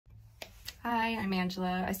Hi, I'm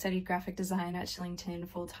Angela. I studied graphic design at Shillington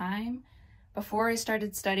full-time. Before I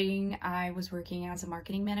started studying, I was working as a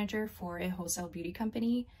marketing manager for a wholesale beauty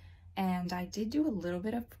company, and I did do a little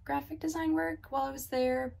bit of graphic design work while I was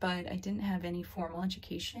there, but I didn't have any formal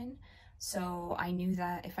education. So I knew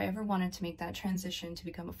that if I ever wanted to make that transition to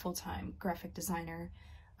become a full-time graphic designer,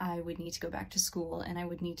 I would need to go back to school and I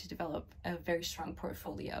would need to develop a very strong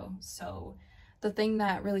portfolio. So the thing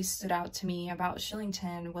that really stood out to me about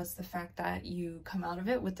Shillington was the fact that you come out of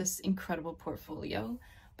it with this incredible portfolio,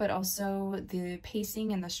 but also the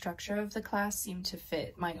pacing and the structure of the class seemed to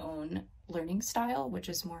fit my own learning style, which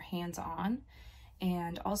is more hands-on.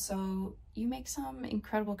 And also you make some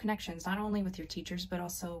incredible connections, not only with your teachers, but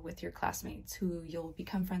also with your classmates who you'll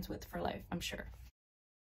become friends with for life, I'm sure.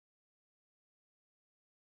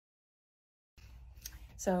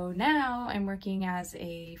 So now I'm working as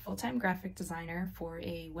a full-time graphic designer for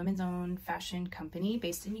a women's-owned fashion company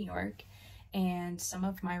based in New York, and some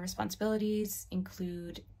of my responsibilities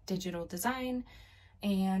include digital design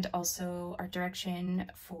and also art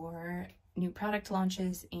direction for new product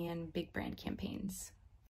launches and big brand campaigns.